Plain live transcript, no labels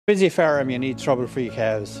Busy farm, you need trouble-free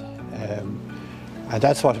calves, and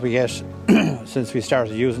that's what we get since we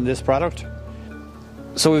started using this product.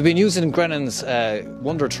 So we've been using Grennan's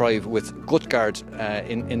Wonder Thrive with GutGuard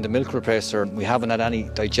in the milk replacer. We haven't had any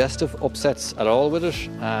digestive upsets at all with it.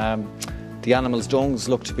 The animals' dungs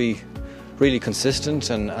look to be really consistent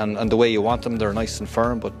and the way you want them. They're nice and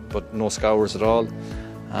firm, but no scours at all.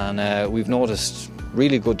 And we've noticed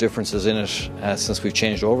really good differences in it since we've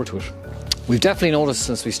changed over to it. We've definitely noticed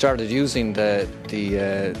since we started using the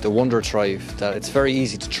Wonder Thrive that it's very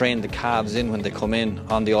easy to train the calves in when they come in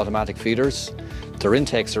on the automatic feeders. Their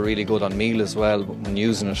intakes are really good on meal as well when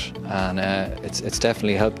using it, and it's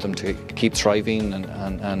definitely helped them to keep thriving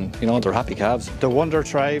and you know, they're happy calves. The Wonder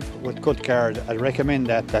Thrive with GutGuard, I'd recommend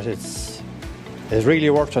that it's really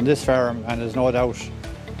worked on this farm, and there's no doubt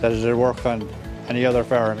that it'll work on any other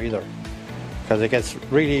farm either, because it gets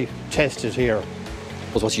really tested here.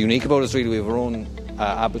 What's unique about it is really we have our own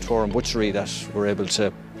abattoir and butchery that we're able to,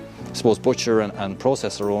 I suppose, butcher and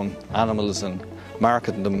process our own animals and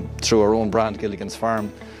market them through our own brand, Gilligan's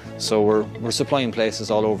Farm. So we're supplying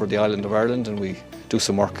places all over the island of Ireland, and we do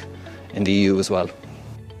some work in the EU as well.